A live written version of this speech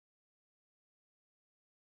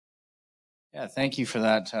Yeah, thank you for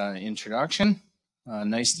that introduction.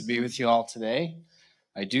 Nice to be with you all today.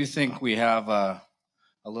 I do think we have a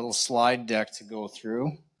little slide deck to go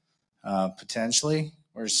through, potentially.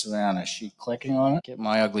 Where's Savannah? Is she clicking on it? Get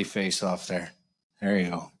my ugly face off there. There you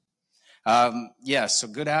go. So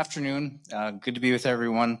good afternoon. Good to be with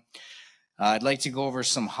everyone. I'd like to go over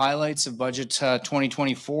some highlights of Budget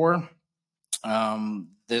 2024.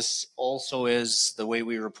 This also is the way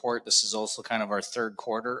we report. This is also kind of our third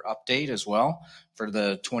quarter update as well for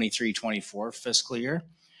the 23-24 fiscal year.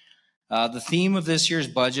 The theme of this year's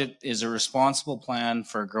budget is a responsible plan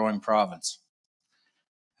for a growing province.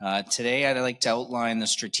 Today, I'd like to outline the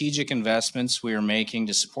strategic investments we are making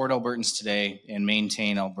to support Albertans today and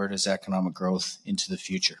maintain Alberta's economic growth into the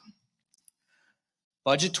future.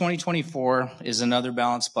 Budget 2024 is another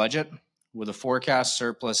balanced budget with a forecast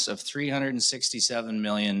surplus of $367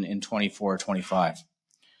 million in 24-25.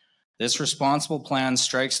 This responsible plan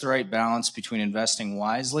strikes the right balance between investing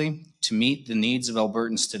wisely to meet the needs of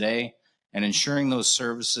Albertans today and ensuring those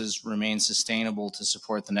services remain sustainable to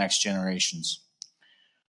support the next generations.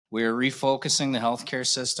 We are refocusing the healthcare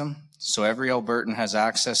system so every Albertan has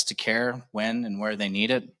access to care when and where they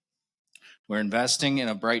need it. We're investing in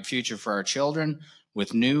a bright future for our children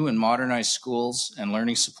with new and modernized schools and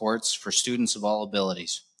learning supports for students of all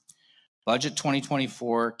abilities. Budget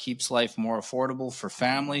 2024 keeps life more affordable for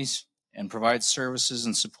families and provides services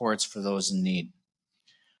and supports for those in need.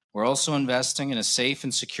 We're also investing in a safe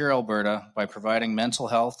and secure Alberta by providing mental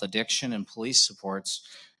health, addiction, and police supports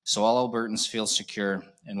so all Albertans feel secure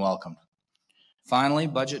and welcomed. Finally,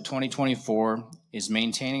 Budget 2024 is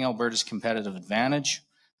maintaining Alberta's competitive advantage,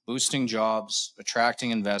 boosting jobs, attracting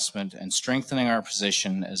investment, and strengthening our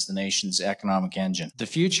position as the nation's economic engine. The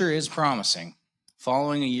future is promising.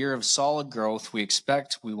 Following a year of solid growth, we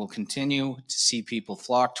expect we will continue to see people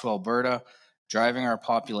flock to Alberta, driving our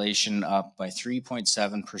population up by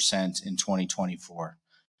 3.7% in 2024.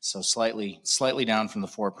 So slightly down from the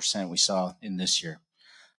 4% we saw in this year.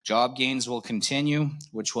 Job gains will continue,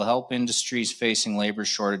 which will help industries facing labor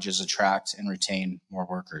shortages attract and retain more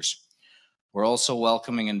workers. We're also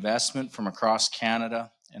welcoming investment from across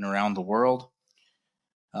Canada and around the world.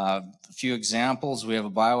 A few examples, we have a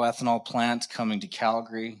bioethanol plant coming to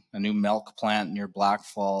Calgary, a new milk plant near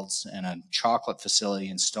Blackfalds, and a chocolate facility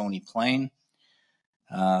in Stony Plain.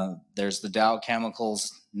 There's the Dow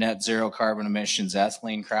Chemicals net zero carbon emissions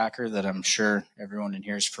ethylene cracker that I'm sure everyone in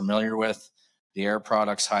here is familiar with, the Air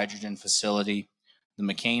Products hydrogen facility, the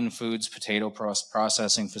McCain Foods potato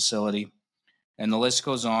processing facility, and the list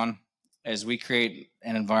goes on as we create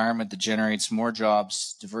an environment that generates more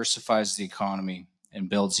jobs, diversifies the economy, and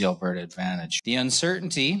builds the Alberta advantage. The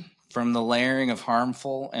uncertainty from the layering of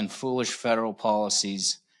harmful and foolish federal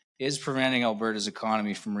policies is preventing Alberta's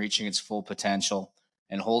economy from reaching its full potential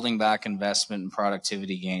and holding back investment and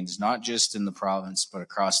productivity gains, not just in the province, but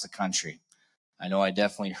across the country. I know I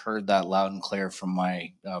definitely heard that loud and clear from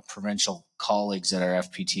my provincial colleagues at our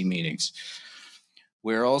FPT meetings.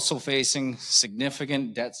 We're also facing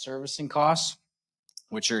significant debt servicing costs,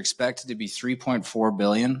 which are expected to be $3.4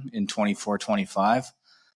 billion in 24-25.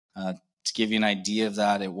 To give you an idea of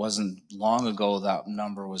that, it wasn't long ago that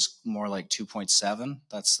number was more like 2.7.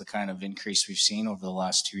 That's the kind of increase we've seen over the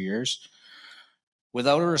last 2 years.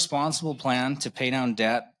 Without a responsible plan to pay down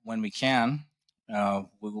debt when we can,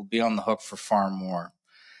 we will be on the hook for far more.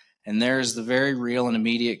 And there's the very real and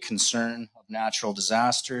immediate concern of natural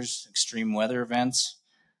disasters, extreme weather events.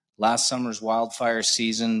 Last summer's wildfire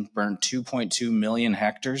season burnt 2.2 million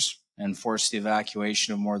hectares and forced the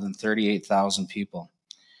evacuation of more than 38,000 people.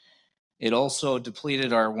 It also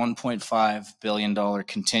depleted our $1.5 billion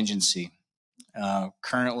contingency.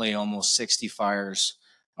 Currently, almost 60 fires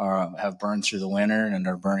have burned through the winter and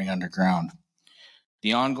are burning underground.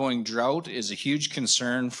 The ongoing drought is a huge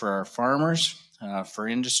concern for our farmers, for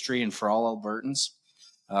industry, and for all Albertans,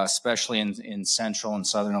 especially in central and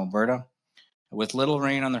southern Alberta. With little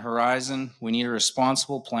rain on the horizon, we need a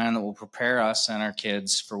responsible plan that will prepare us and our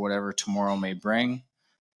kids for whatever tomorrow may bring.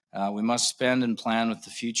 We must spend and plan with the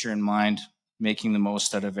future in mind, making the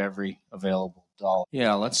most out of every available dollar.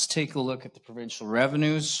 Yeah, let's take a look at the provincial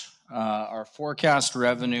revenues. Our forecast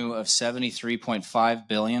revenue of $73.5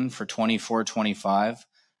 billion for 24-25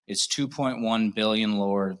 is $2.1 billion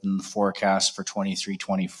lower than the forecast for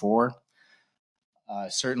 23-24.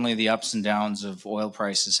 Certainly the ups and downs of oil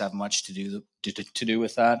prices have much to do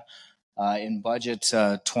with that. In budget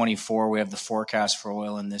 24, we have the forecast for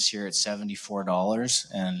oil in this year at $74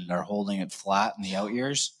 and are holding it flat in the out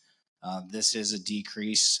years. This is a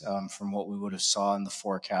decrease from what we would have saw in the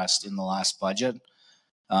forecast in the last budget.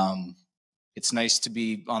 it's nice to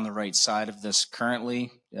be on the right side of this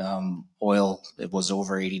currently. Oil, it was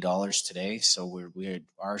over $80 today, so we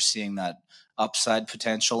are seeing that upside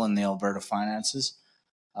potential in the Alberta finances.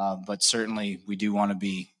 But certainly we do want to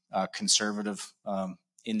be conservative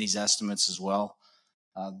in these estimates as well.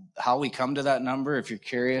 How we come to that number, if you're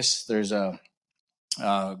curious, there's a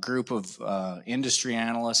group of industry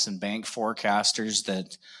analysts and bank forecasters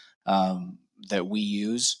that we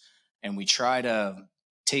use, and we try to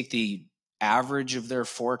take the average of their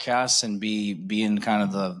forecasts and be in kind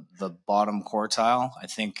of the bottom quartile. I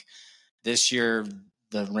think this year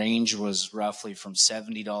the range was roughly from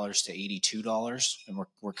 $70 to $82, and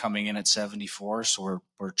we're coming in at 74. So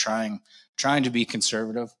we're trying to be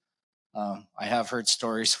conservative. I have heard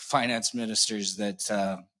stories of finance ministers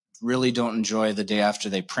that really don't enjoy the day after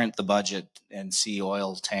they print the budget and see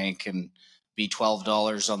oil tank and be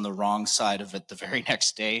 $12 on the wrong side of it the very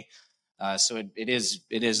next day. So it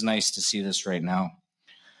is nice to see this right now.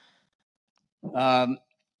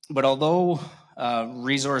 But although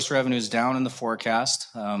resource revenue is down in the forecast,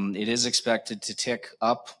 it is expected to tick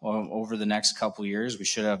up over the next couple of years. We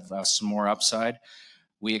should have some more upside.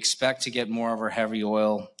 We expect to get more of our heavy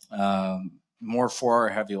oil, more for our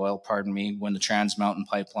heavy oil, pardon me, when the Trans Mountain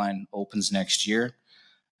Pipeline opens next year.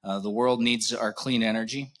 The world needs our clean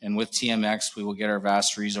energy, and with TMX, we will get our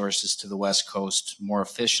vast resources to the West Coast more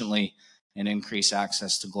efficiently and increase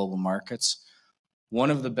access to global markets. One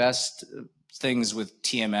of the best things with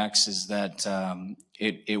TMX is that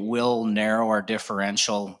it will narrow our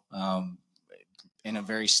differential in a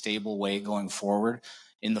very stable way going forward.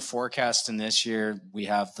 In the forecast in this year, we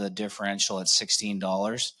have the differential at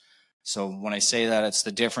 $16. So when I say that, it's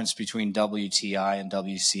the difference between WTI and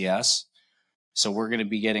WCS. So we're going to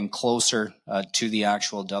be getting closer to the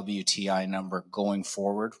actual WTI number going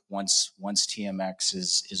forward once TMX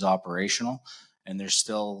is operational, and they're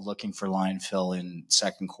still looking for line fill in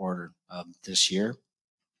second quarter of this year.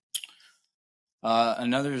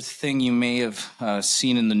 Another thing you may have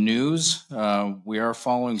seen in the news, we are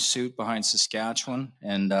following suit behind Saskatchewan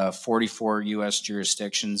and 44 U.S.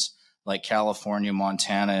 jurisdictions like California,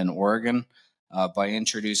 Montana, and Oregon by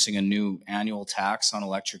introducing a new annual tax on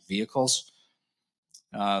electric vehicles.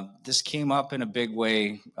 This came up in a big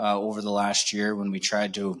way over the last year when we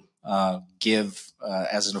tried to give,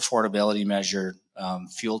 as an affordability measure,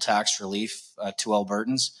 fuel tax relief to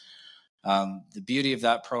Albertans. The beauty of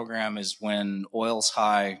that program is when oil's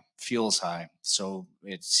high, fuel's high. So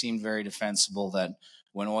it seemed very defensible that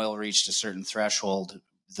when oil reached a certain threshold,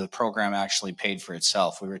 the program actually paid for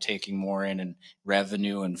itself. We were taking more in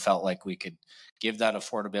revenue and felt like we could give that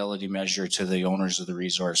affordability measure to the owners of the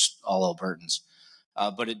resource, all Albertans.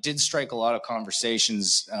 But it did strike a lot of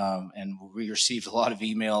conversations, and we received a lot of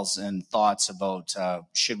emails and thoughts about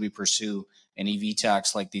should we pursue an EV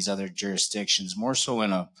tax like these other jurisdictions, more so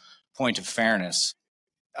in a point of fairness.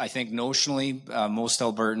 I think notionally, most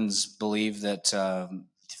Albertans believe that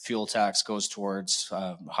fuel tax goes towards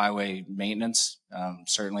highway maintenance.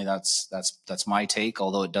 Certainly that's my take,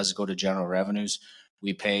 although it does go to general revenues.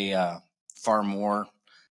 We pay far more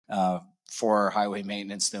for our highway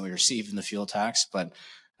maintenance than we receive in the fuel tax, but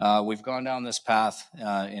we've gone down this path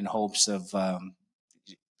in hopes of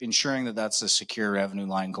ensuring that that's a secure revenue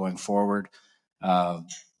line going forward.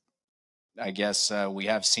 I guess we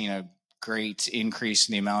have seen a great increase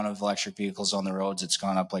in the amount of electric vehicles on the roads. It's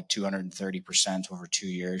gone up like 230% over 2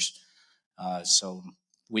 years. So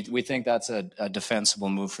we think that's a defensible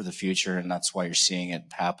move for the future, and that's why you're seeing it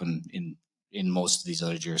happen in most of these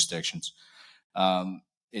other jurisdictions.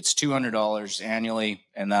 It's $200 annually,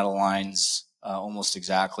 and that aligns almost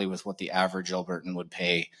exactly with what the average Albertan would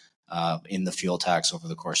pay in the fuel tax over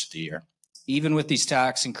the course of the year. Even with these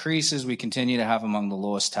tax increases, we continue to have among the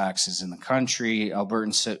lowest taxes in the country.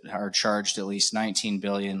 Albertans are charged at least $19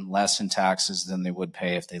 billion less in taxes than they would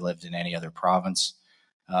pay if they lived in any other province.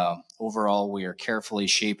 Overall, we are carefully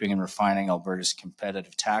shaping and refining Alberta's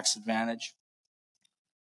competitive tax advantage.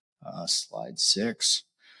 Slide 6.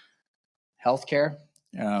 Healthcare.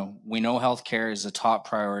 We know healthcare is a top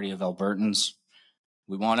priority of Albertans.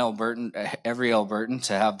 We want every Albertan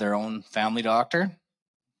to have their own family doctor.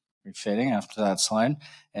 Fitting after that slide,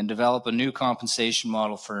 and develop a new compensation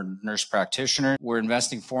model for nurse practitioners. We're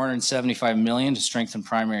investing $475 million to strengthen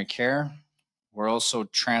primary care. We're also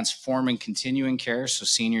transforming continuing care so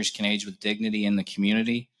seniors can age with dignity in the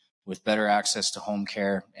community with better access to home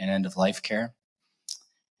care and end-of-life care.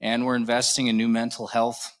 And we're investing in new mental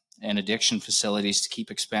health and addiction facilities to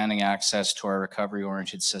keep expanding access to our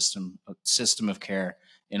recovery-oriented system of care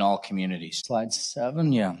in all communities. Slide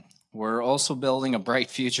 7, yeah. We're also building a bright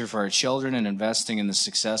future for our children and investing in the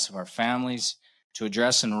success of our families. To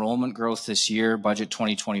address enrollment growth this year, Budget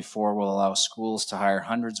 2024 will allow schools to hire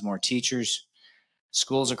hundreds more teachers.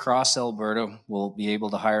 Schools across Alberta will be able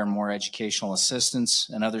to hire more educational assistants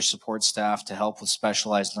and other support staff to help with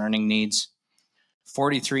specialized learning needs.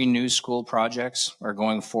 43 new school projects are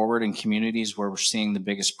going forward in communities where we're seeing the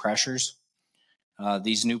biggest pressures.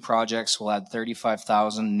 These new projects will add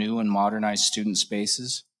 35,000 new and modernized student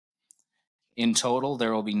spaces. In total,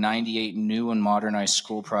 there will be 98 new and modernized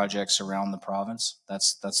school projects around the province.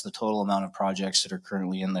 That's the total amount of projects that are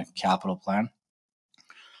currently in the capital plan.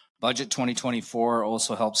 Budget 2024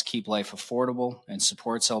 also helps keep life affordable and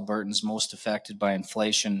supports Albertans most affected by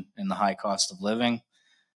inflation and the high cost of living.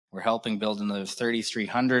 We're helping build another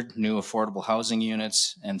 3,300 new affordable housing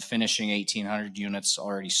units and finishing 1,800 units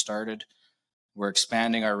already started. We're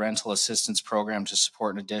expanding our rental assistance program to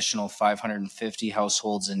support an additional 550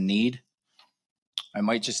 households in need. I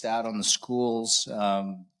might just add on the schools,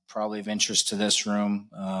 probably of interest to this room,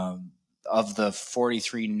 of the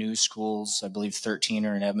 43 new schools, I believe 13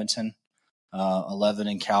 are in Edmonton, 11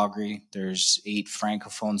 in Calgary. There's 8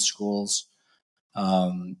 Francophone schools,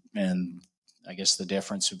 and I guess the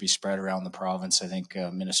difference would be spread around the province. I think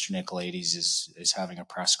Minister Nicolaides is having a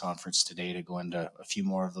press conference today to go into a few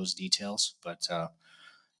more of those details, but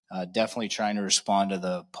definitely trying to respond to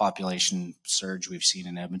the population surge we've seen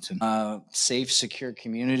in Edmonton. Safe, secure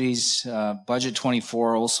communities. Budget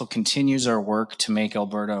 24 also continues our work to make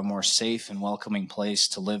Alberta a more safe and welcoming place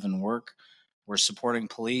to live and work. We're supporting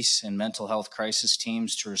police and mental health crisis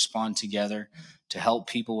teams to respond together to help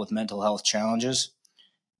people with mental health challenges.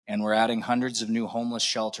 And we're adding hundreds of new homeless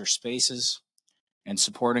shelter spaces and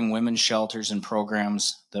supporting women's shelters and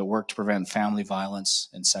programs that work to prevent family violence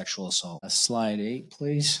and sexual assault. Slide 8,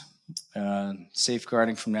 please.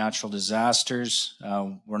 Safeguarding from natural disasters.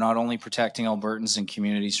 We're not only protecting Albertans and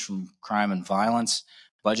communities from crime and violence,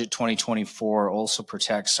 Budget 2024 also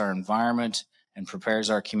protects our environment and prepares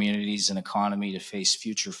our communities and economy to face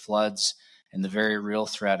future floods and the very real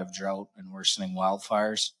threat of drought and worsening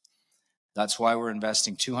wildfires. That's why we're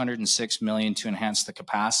investing $206 million to enhance the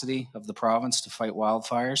capacity of the province to fight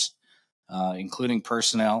wildfires, including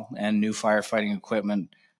personnel and new firefighting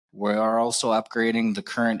equipment. We are also upgrading the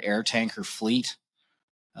current air tanker fleet.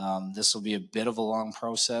 This will be a bit of a long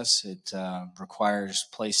process. It requires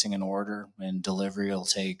placing an order, and delivery will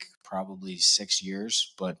take probably 6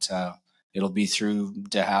 years, but it'll be through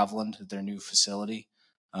de Havilland at their new facility.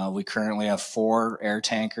 We currently have 4 air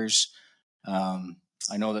tankers.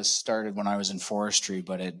 I know this started when I was in forestry,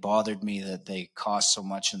 but it bothered me that they cost so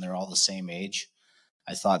much and they're all the same age.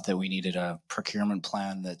 I thought that we needed a procurement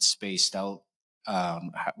plan that's spaced out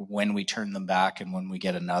when we turn them back and when we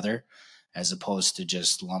get another, as opposed to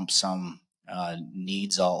just lump sum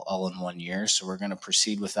needs all in 1 year. So we're going to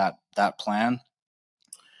proceed with that plan.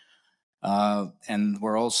 And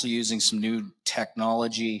we're also using some new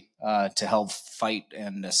technology to help fight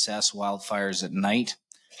and assess wildfires at night.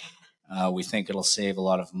 We think it'll save a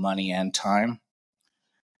lot of money and time.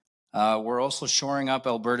 We're also shoring up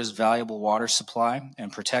Alberta's valuable water supply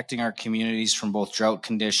and protecting our communities from both drought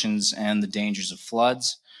conditions and the dangers of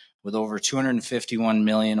floods. With over $251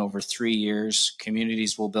 million over 3 years,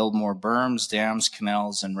 communities will build more berms, dams,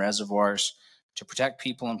 canals, and reservoirs to protect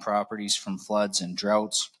people and properties from floods and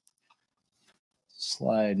droughts.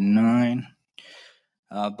 Slide 9.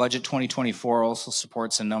 Budget 2024 also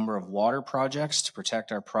supports a number of water projects to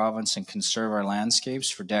protect our province and conserve our landscapes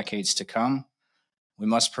for decades to come. We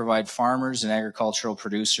must provide farmers and agricultural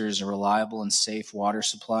producers a reliable and safe water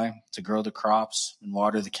supply to grow the crops and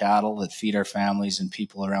water the cattle that feed our families and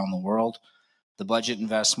people around the world. The budget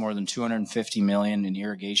invests more than $250 million in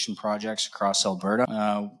irrigation projects across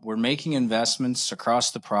Alberta. We're making investments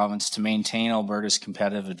across the province to maintain Alberta's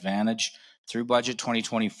competitive advantage. Through Budget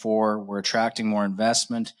 2024, we're attracting more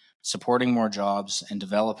investment, supporting more jobs, and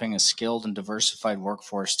developing a skilled and diversified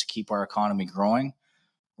workforce to keep our economy growing.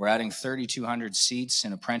 We're adding 3,200 seats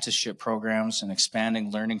in apprenticeship programs and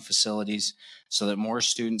expanding learning facilities so that more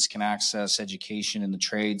students can access education in the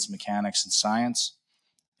trades, mechanics, and science.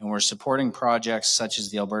 And we're supporting projects such as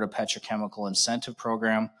the Alberta Petrochemical Incentive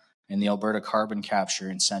Program and the Alberta Carbon Capture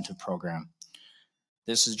Incentive Program.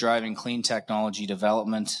 This is driving clean technology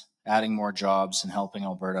development, adding more jobs, and helping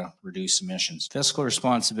Alberta reduce emissions. Fiscal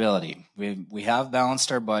responsibility. We have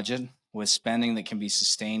balanced our budget with spending that can be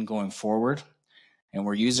sustained going forward, and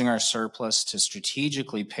we're using our surplus to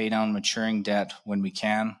strategically pay down maturing debt when we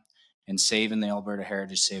can and save in the Alberta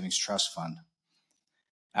Heritage Savings Trust Fund.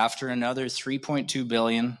 After another $3.2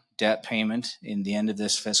 billion debt payment in the end of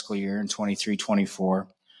this fiscal year in 23-24,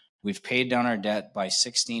 we've paid down our debt by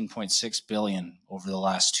 $16.6 billion over the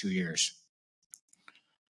last 2 years.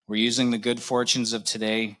 We're using the good fortunes of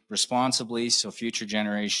today responsibly so future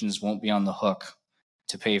generations won't be on the hook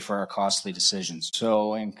to pay for our costly decisions.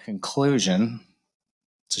 So in conclusion,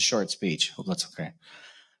 it's a short speech. Hope that's okay.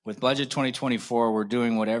 With Budget 2024, we're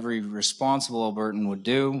doing what every responsible Albertan would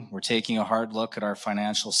do. We're taking a hard look at our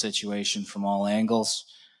financial situation from all angles,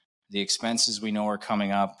 the expenses we know are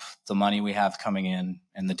coming up, the money we have coming in,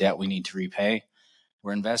 and the debt we need to repay.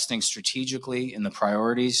 We're investing strategically in the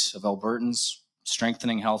priorities of Albertans,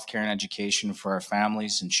 strengthening healthcare and education for our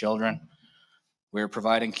families and children. We're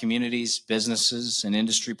providing communities, businesses, and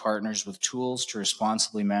industry partners with tools to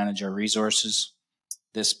responsibly manage our resources.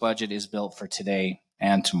 This budget is built for today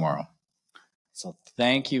and tomorrow. So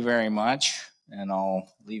thank you very much, and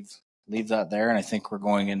I'll leave that there, and I think we're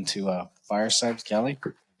going into Fireside. Kelly?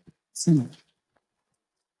 Thank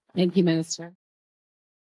you, Minister.